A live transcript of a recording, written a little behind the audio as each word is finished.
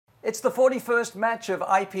It's the 41st match of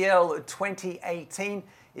IPL 2018.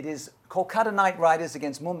 It is Kolkata Knight Riders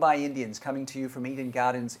against Mumbai Indians coming to you from Eden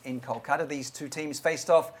Gardens in Kolkata. These two teams faced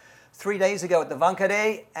off 3 days ago at the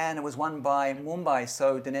Wankhede and it was won by Mumbai.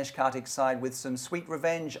 So Dinesh Karthik's side with some sweet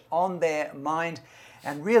revenge on their mind.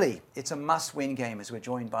 And really, it's a must-win game as we're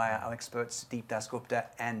joined by our experts, Deep Dasgupta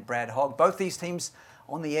and Brad Hogg. Both these teams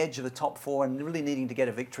on the edge of the top four and really needing to get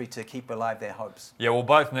a victory to keep alive their hopes. Yeah, we'll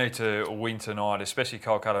both need to win tonight, especially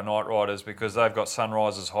Kolkata Knight Riders, because they've got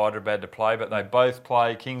Sunrisers Hyderabad to play, but they both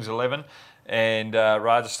play Kings 11 and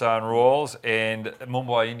Rajasthan Royals, and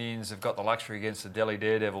Mumbai Indians have got the luxury against the Delhi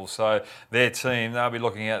Daredevils. So their team, they'll be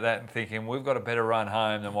looking at that and thinking, we've got a better run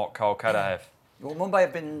home than what Kolkata have. Well, Mumbai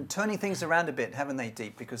have been turning things around a bit, haven't they,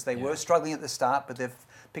 Deep? Because they were struggling at the start, but they've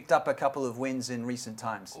picked up a couple of wins in recent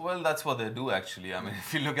times. Well, that's what they do, actually. I mean,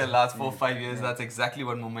 if you look at the last 4 or 5 years, that's exactly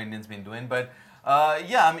what Mumbai Indians been doing. But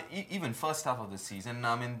yeah, I mean, even first half of the season,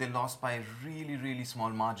 I mean, they lost by really, really small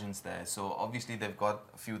margins there. So obviously they've got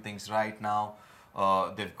a few things right now.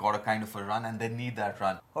 They've got a kind of a run and they need that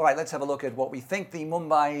run. All right, let's have a look at what we think the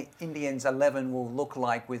Mumbai Indians 11 will look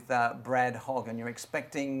like with Brad Hogg. And you're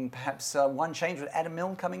expecting perhaps one change with Adam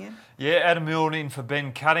Milne coming in? Yeah, Adam Milne in for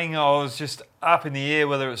Ben Cutting. I was just up in the air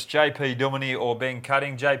whether it's JP Duminy or Ben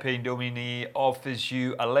Cutting. JP Duminy offers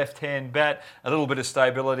you a left-hand bat, a little bit of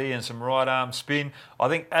stability and some right-arm spin. I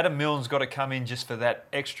think Adam Milne's got to come in just for that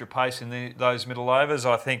extra pace in those middle overs.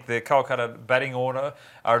 I think the Kolkata batting order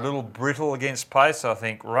are a little brittle against pace. I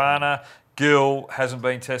think Rana, Gill hasn't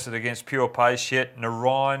been tested against pure pace yet.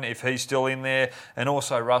 Narayan, if he's still in there, and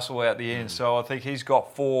also Russell out the end. So I think he's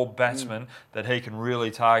got 4 batsmen that he can really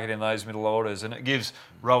target in those middle orders, and it gives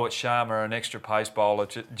Rohit Sharma an extra pace bowler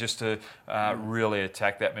just to really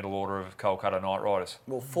attack that middle order of Kolkata Knight Riders.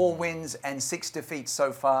 Well, 4 wins and 6 defeats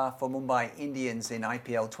so far for Mumbai Indians in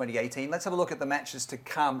IPL 2018. Let's have a look at the matches to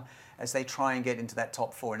come as they try and get into that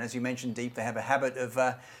top 4. And as you mentioned, Deep, they have a habit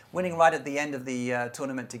of winning right at the end of the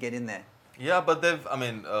tournament to get in there. Yeah, but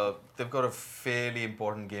they've got a fairly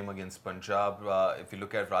important game against Punjab. If you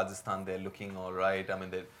look at Rajasthan, they're looking all right. I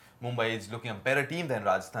mean, Mumbai is looking a better team than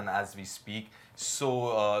Rajasthan as we speak.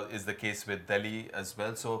 So is the case with Delhi as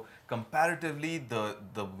well. So comparatively,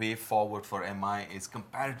 the way forward for MI is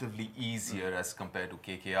comparatively easier as compared to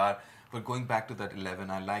KKR. But going back to that 11,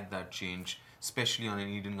 I like that change, especially on an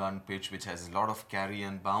Eden Garden pitch, which has a lot of carry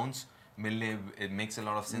and bounce. Milne, it makes a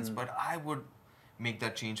lot of sense, but I would make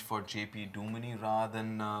that change for JP Duminy rather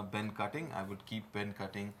than Ben Cutting. I would keep Ben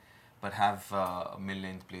Cutting, but have Milne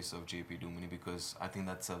in place of JP Duminy, because I think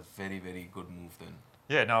that's a very, very good move then.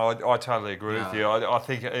 Yeah, no, I totally agree with you. I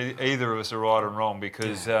think either of us are right and wrong,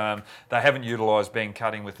 because they haven't utilised Ben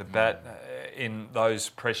Cutting with the bat in those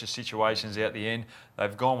pressure situations out the end.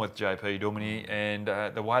 They've gone with JP Duminy, and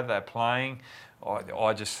the way they're playing,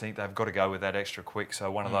 I just think they've got to go with that extra quick.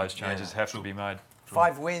 So one of those changes have to be made.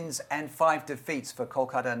 5 wins and 5 defeats for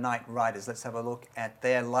Kolkata Knight Riders. Let's have a look at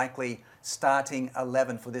their likely starting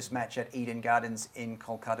 11 for this match at Eden Gardens in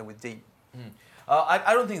Kolkata with Deep.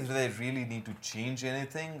 I don't think they really need to change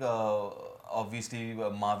anything. Obviously,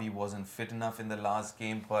 Mavi wasn't fit enough in the last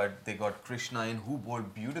game, but they got Krishna in, who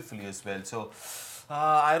bowled beautifully as well. So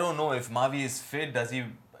I don't know if Mavi is fit.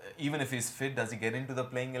 Even if he's fit, does he get into the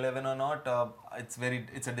playing 11 or not? It's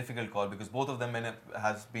a difficult call, because both of them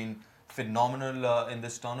have been phenomenal in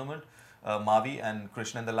this tournament, Mavi and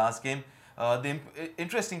Krishna in the last game. The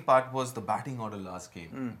interesting part was the batting order last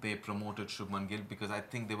game. They promoted Shubman Gill because I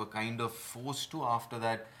think they were kind of forced to after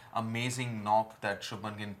that amazing knock that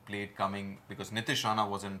Shubman Gill played coming, because Nitish Rana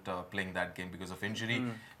wasn't playing that game because of injury.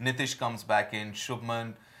 Nitish comes back in,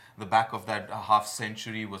 Shubman, the back of that half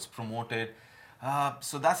century, was promoted.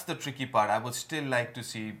 So that's the tricky part. I would still like to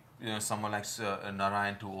see someone like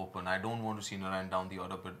Narayan to open. I don't want to see Narayan down the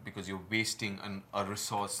order, but because you're wasting a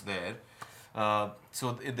resource there.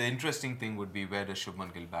 So the interesting thing would be, where does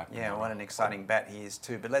Shubman Gill bat? Yeah, what an exciting bat he is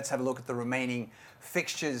too. But let's have a look at the remaining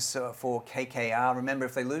fixtures for KKR. Remember,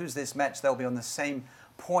 if they lose this match, they'll be on the same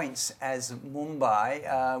points as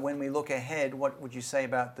Mumbai. When we look ahead, what would you say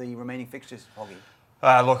about the remaining fixtures, Hoggy?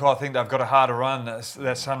 Look, I think they've got a harder run. That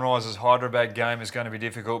Sunrisers Hyderabad game is going to be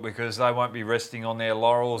difficult, because they won't be resting on their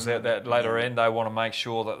laurels at that later end. They want to make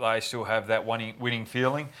sure that they still have that winning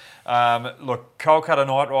feeling. Look, Kolkata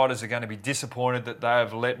Knight Riders are going to be disappointed that they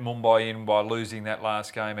have let Mumbai in by losing that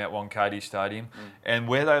last game at Wankhede Stadium. And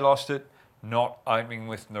where they lost it, not opening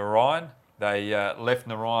with Narayan. They left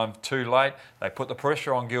Narayan too late. They put the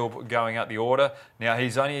pressure on Gill going up the order. Now,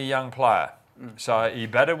 he's only a young player. So he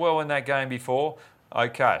batted well in that game before.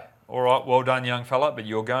 Okay, all right, well done, young fella, but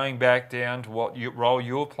you're going back down to what role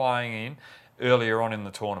you're playing in earlier on in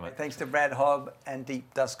the tournament. Thanks to Brad Hogg and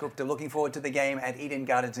Deep Dasgupta. Looking forward to the game at Eden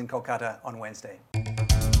Gardens in Kolkata on Wednesday.